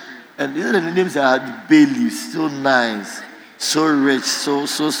Irish, and these are the names that are Baileys. So nice, so rich, so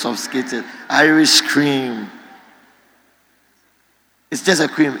sophisticated. Irish cream. It's just a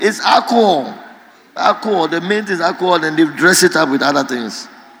cream. It's alcohol. Alcohol. The main thing is alcohol, and they dress it up with other things.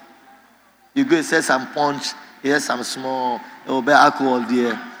 You go and say some punch. Here's some small. It will be alcohol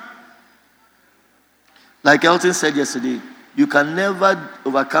there. Like Elton said yesterday, you can never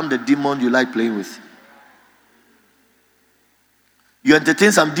overcome the demon you like playing with. You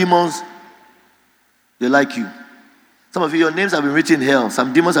entertain some demons, They like you. Some of you, your names have been written in hell.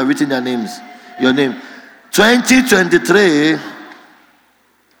 Some demons have written their names. Your name. 2023,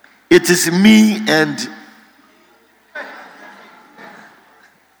 it is me and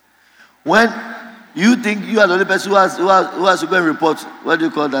when you think you are the only person who has to go and report, what do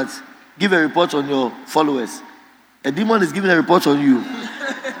you call that? Give a report on your followers. A demon is giving a report on you.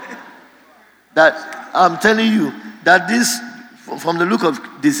 That I'm telling you that this, from the look of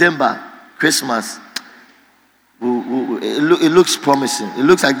December, Christmas, it looks promising. It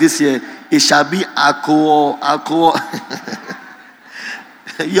looks like this year it shall be alcohol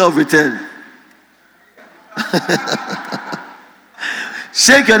year of return.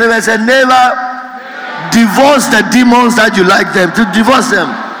 Shake your neighbor and say, neighbor, divorce the demons that you like them. To divorce them.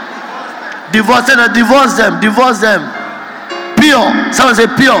 Divorce them. Pure. Someone say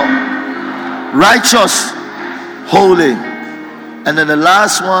pure. Righteous. Holy. And then the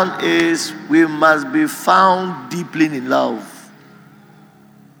last one is we must be found deeply in love.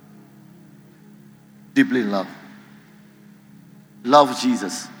 Deeply in love. Love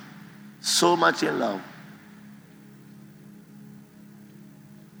Jesus. So much in love.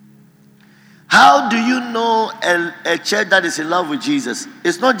 How do you know a church that is in love with Jesus?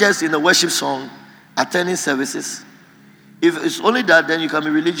 It's not just in a worship song, attending services. If it's only that, then you can be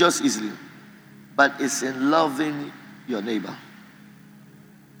religious easily. But it's in loving your neighbor.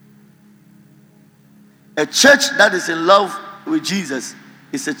 A church that is in love with Jesus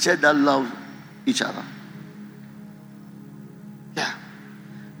is a church that loves each other. Yeah.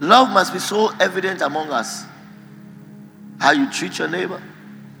 Love must be so evident among us. How you treat your neighbor.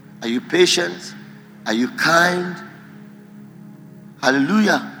 Are you patient? Are you kind?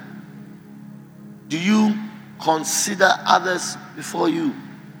 Hallelujah. Do you consider others before you?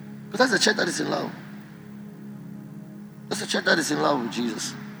 Because that's a church that is in love. That's a church that is in love with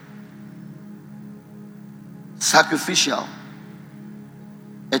Jesus. Sacrificial.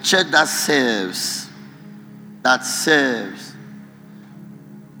 A church that serves. That serves.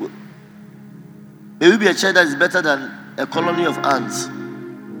 May we be a church that is better than a colony of ants.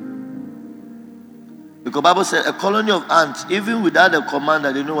 Because the Bible said a colony of ants, even without a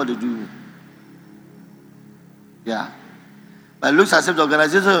commander, they know what to do. Yeah. But it looks as if the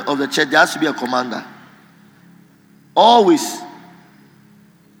organization of the church, there has to be a commander. Always.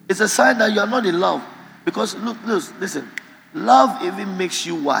 It's a sign that you are not in love. Because listen, love even makes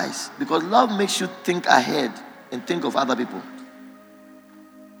you wise. Because love makes you think ahead and think of other people.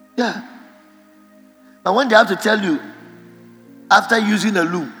 Yeah. But when they have to tell you, after using a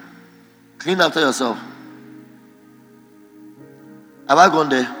loo, clean after yourself. Have I gone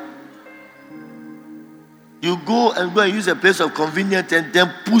there? You go and use a place of convenience and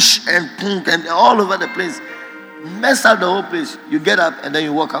then push and punk and all over the place. Mess up the whole place. You get up and then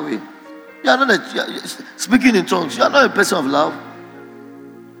you walk away. You are not speaking in tongues. You are not a person of love.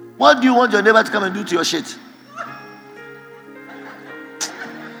 What do you want your neighbor to come and do to your shit?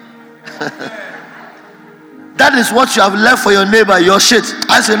 That is what you have left for your neighbor, your shit.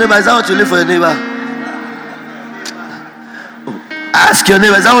 Ask your neighbor, is that what you leave for your neighbor? Ask your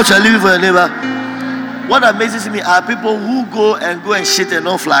neighbor, is that what you are leaving for your neighbor? What amazes me are people who go and shit and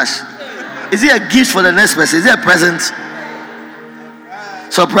don't flash. Is it a gift for the next person? Is it a present?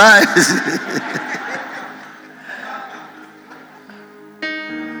 Surprise.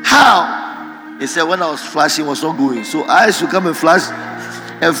 How? He said when I was flashing, it was not going. So I used to come and flash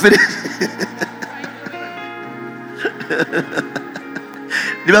and finish.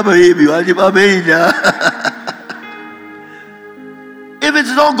 If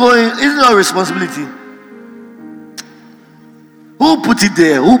it's not going, it's not a responsibility. Who put it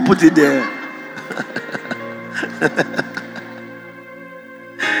there? Who put it there?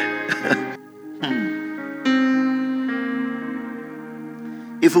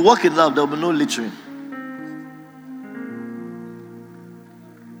 If we walk in love, there will be no littering.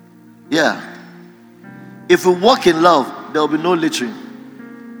 Yeah. If we walk in love, there will be no littering.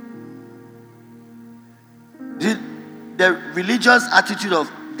 The religious attitude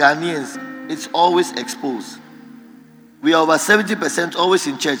of Ghanaians is always exposed. We are over 70% always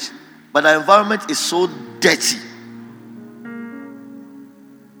in church, but the environment is so dirty.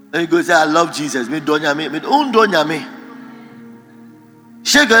 Then you go say, I love Jesus. Me donya me, donya me.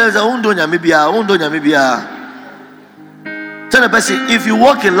 Shake your hands, donya me biya, donya me biya. Tell the person, if you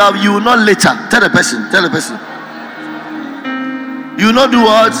walk in love, you will not litter. Tell the person. You will not do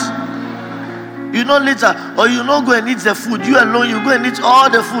what? You will not litter, or you will not go and eat the food. You alone, you go and eat all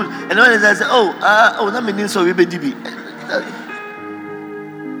the food. And when they say, that means so we be DB.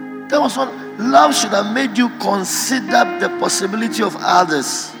 That was what love should have made you consider the possibility of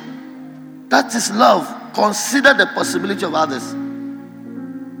others. That is love. Consider the possibility of others.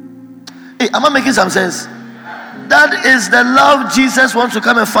 Hey, am I making some sense? That is the love Jesus wants to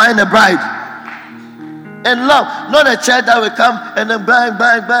come and find a bride. And love, not a church that will come and then bang,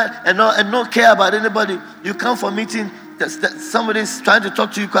 and not care about anybody. You come for meeting, somebody's trying to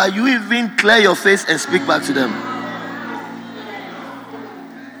talk to you, you even clear your face and speak back to them.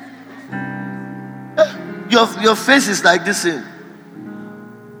 Your face is like this thing.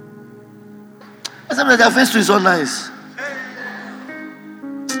 Sometimes their face too is so nice.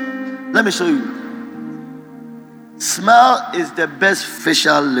 Let me show you. Smile is the best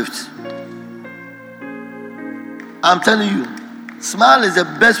facial lift. I'm telling you, smile is the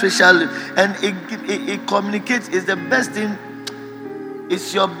best facial lift, and it communicates. It's the best thing.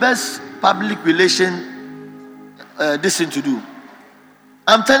 It's your best public relation this thing to do.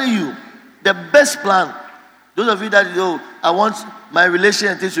 I'm telling you, the best plan. Those of you that I want my relation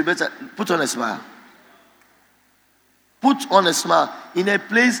and things to be better, put on a smile. Put on a smile. In a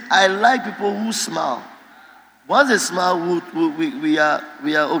place, I like people who smile. Once they smile, we are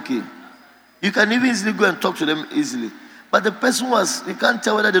okay. You can even easily go and talk to them easily. But the person you can't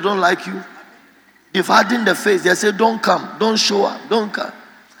tell whether they don't like you. They've hardened the face. They say, don't come, don't show up, don't come.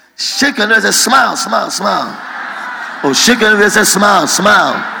 Shake your nose and say, smile, smile, smile. Oh, shake your nose and say, smile,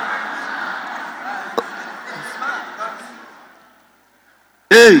 smile.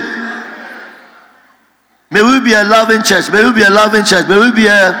 Hey. May we be a loving church. May we be a loving church. May we be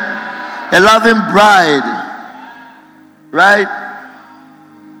a loving bride. Right?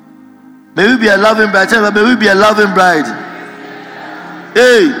 May we be a loving bride. May we be a loving bride.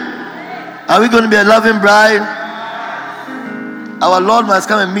 Hey, are we going to be a loving bride? Our Lord must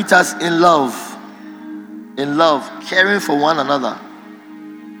come and meet us in love. In love. Caring for one another.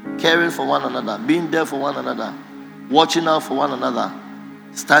 Caring for one another. Being there for one another. Watching out for one another.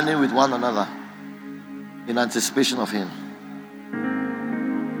 Standing with one another. In anticipation of Him.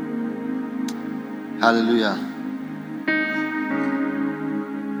 Hallelujah.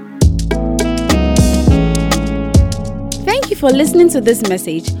 Thank you for listening to this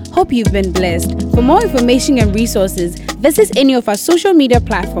message. Hope you've been blessed. For more information and resources, visit any of our social media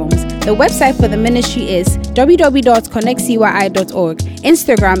platforms. The website for the ministry is www.connectcyi.org.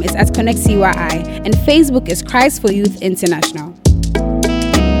 Instagram is @connectcyi, and Facebook is Christ for Youth International.